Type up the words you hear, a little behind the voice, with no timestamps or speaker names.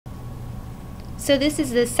So this is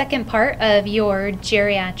the second part of your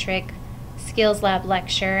geriatric skills lab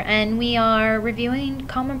lecture, and we are reviewing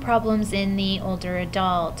common problems in the older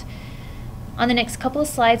adult. On the next couple of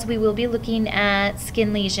slides, we will be looking at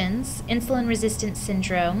skin lesions, insulin resistance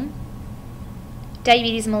syndrome,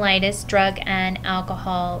 diabetes mellitus, drug and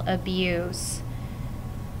alcohol abuse.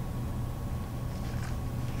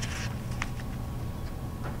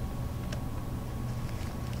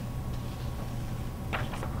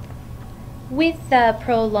 With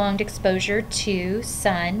prolonged exposure to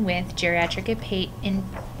sun with in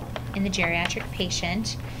the geriatric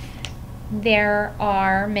patient, there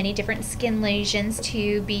are many different skin lesions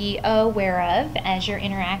to be aware of as you're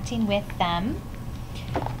interacting with them.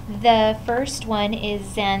 The first one is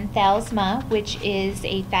xanthomas, which is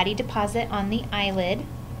a fatty deposit on the eyelid.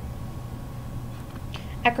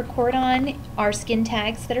 Acrocordon are skin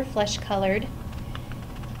tags that are flesh-colored.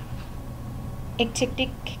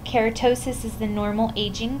 Ectictic keratosis is the normal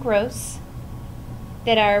aging growths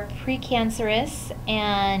that are precancerous,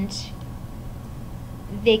 and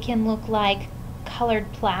they can look like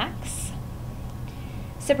colored plaques.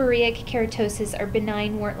 Seborrheic keratosis are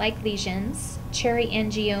benign wart-like lesions. Cherry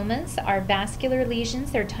angiomas are vascular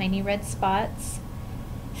lesions, they're tiny red spots.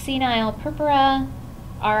 Senile purpura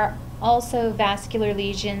are also vascular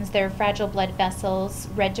lesions, they're fragile blood vessels,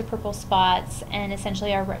 red to purple spots, and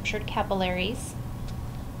essentially are ruptured capillaries.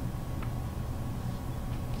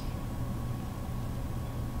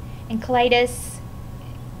 And cheilitis,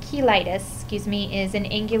 is an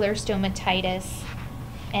angular stomatitis,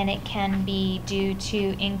 and it can be due to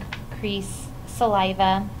increased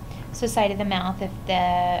saliva, so side of the mouth. If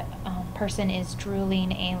the person is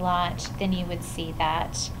drooling a lot, then you would see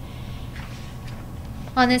that.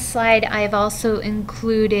 On this slide, I've also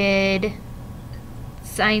included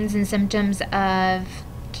signs and symptoms of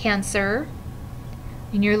cancer.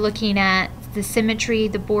 And you're looking at the symmetry,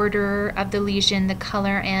 the border of the lesion, the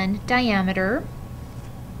color, and diameter.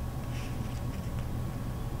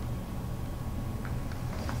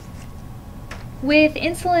 With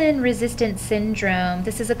insulin resistance syndrome,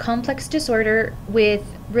 this is a complex disorder with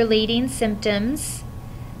relating symptoms.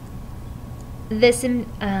 This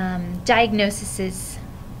diagnosis is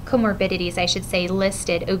comorbidities, I should say,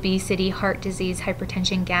 listed: obesity, heart disease,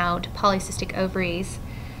 hypertension, gout, polycystic ovaries,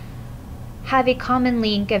 have a common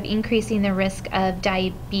link of increasing the risk of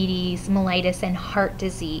diabetes, mellitus, and heart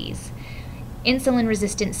disease. Insulin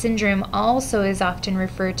resistance syndrome also is often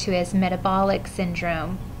referred to as metabolic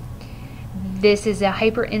syndrome. This is a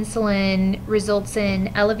hyperinsulin, results in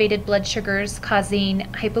elevated blood sugars, causing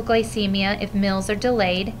hypoglycemia if meals are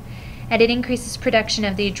delayed, and it increases production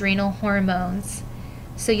of the adrenal hormones.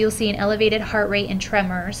 So you'll see an elevated heart rate and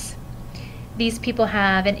tremors. These people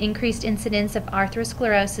have an increased incidence of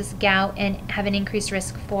atherosclerosis, gout, and have an increased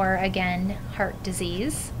risk for, again, heart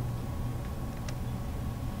disease.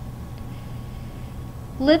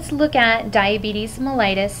 Let's look at diabetes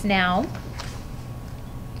mellitus now.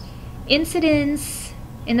 Incidence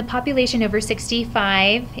in the population over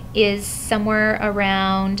 65 is somewhere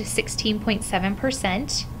around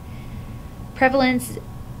 16.7%. Prevalence,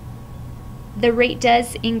 the rate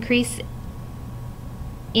does increase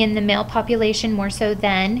in the male population more so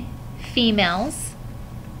than females.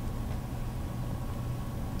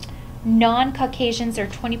 Non-Caucasians are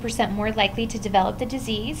 20% more likely to develop the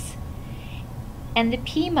disease. And the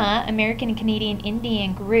PIMA, American and Canadian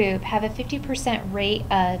Indian group, have a 50% rate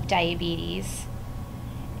of diabetes.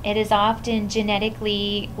 It is often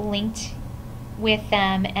genetically linked with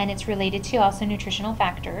them, and it's related to also nutritional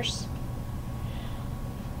factors.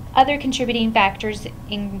 Other contributing factors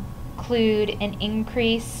include an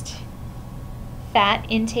increased fat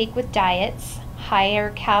intake with diets,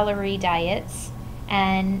 higher calorie diets,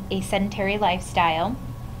 and a sedentary lifestyle.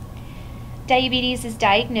 Diabetes is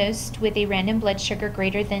diagnosed with a random blood sugar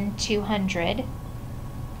greater than 200,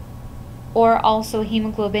 or also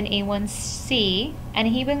hemoglobin A1C, and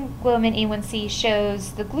hemoglobin A1C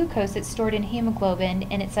shows the glucose that's stored in hemoglobin,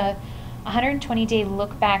 and it's a 120-day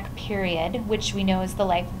look-back period, which we know is the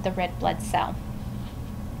life of the red blood cell.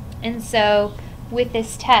 And so with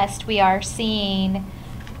this test, we are seeing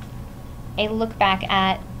a look back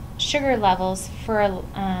at sugar levels for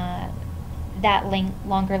that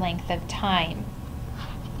longer length of time.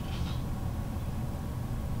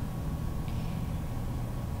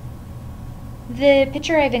 The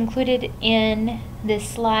picture I've included in this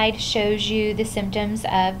slide shows you the symptoms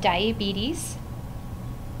of diabetes.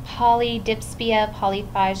 Polydipsia,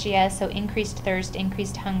 polyphagia, so increased thirst,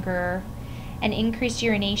 increased hunger, and increased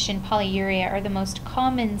urination, polyuria, are the most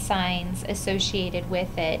common signs associated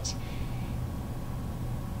with it.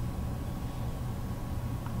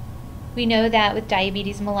 We know that with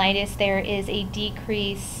diabetes mellitus there is a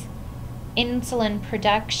decrease in insulin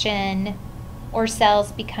production or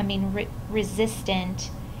cells becoming resistant,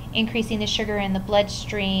 increasing the sugar in the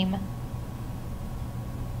bloodstream.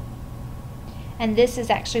 And this is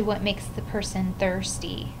actually what makes the person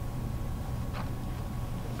thirsty.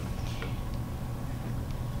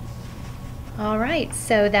 All right,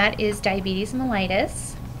 so that is diabetes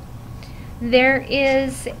mellitus. There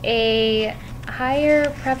is a higher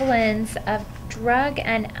prevalence of drug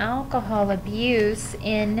and alcohol abuse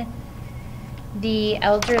in the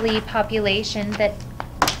elderly population that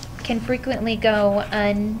can frequently go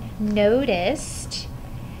unnoticed.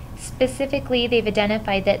 Specifically, they've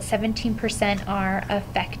identified that 17% are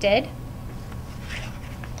affected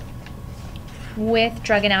with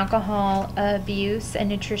drug and alcohol abuse. A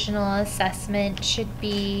nutritional assessment should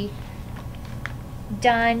be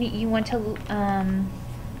done. You want to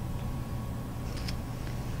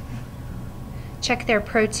check their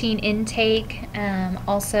protein intake,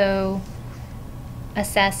 also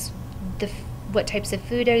assess what types of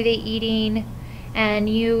food are they eating, and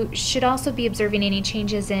you should also be observing any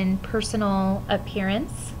changes in personal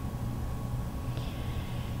appearance.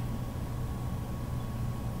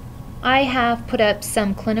 I have put up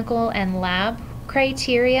some clinical and lab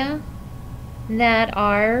criteria that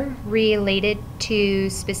are related to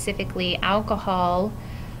specifically alcohol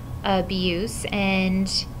abuse,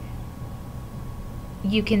 and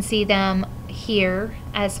you can see them here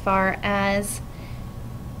as far as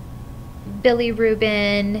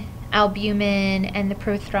bilirubin, albumin, and the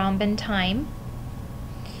prothrombin time.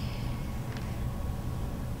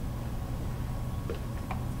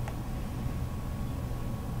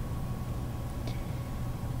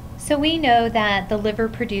 So we know that the liver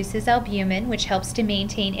produces albumin, which helps to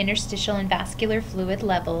maintain interstitial and vascular fluid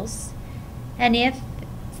levels. And if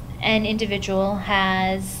an individual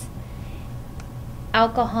has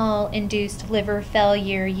alcohol-induced liver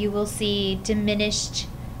failure, you will see diminished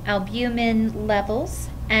albumin levels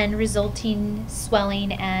and resulting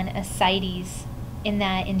swelling and ascites in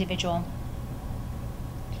that individual.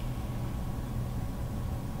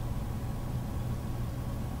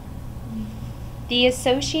 The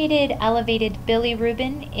associated elevated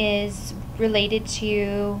bilirubin is related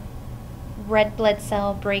to red blood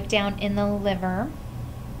cell breakdown in the liver.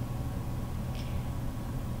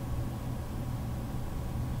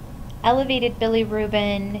 Elevated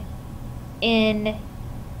bilirubin in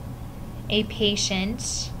a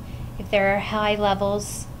patient, if there are high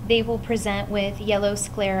levels, they will present with yellow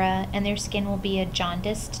sclera and their skin will be a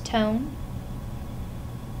jaundiced tone.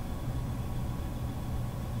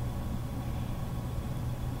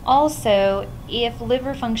 Also, if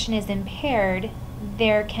liver function is impaired,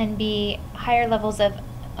 there can be higher levels of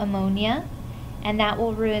ammonia, and that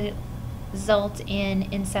will result in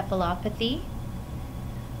encephalopathy,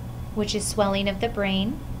 which is swelling of the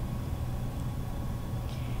brain.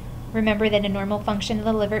 Remember that a normal function of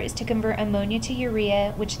the liver is to convert ammonia to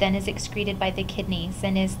urea, which then is excreted by the kidneys.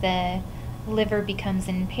 And as the liver becomes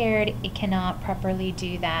impaired, it cannot properly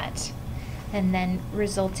do that, and then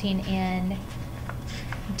resulting in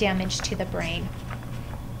damage to the brain.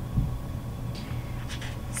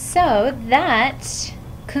 So that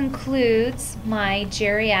concludes my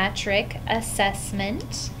geriatric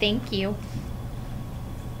assessment. Thank you.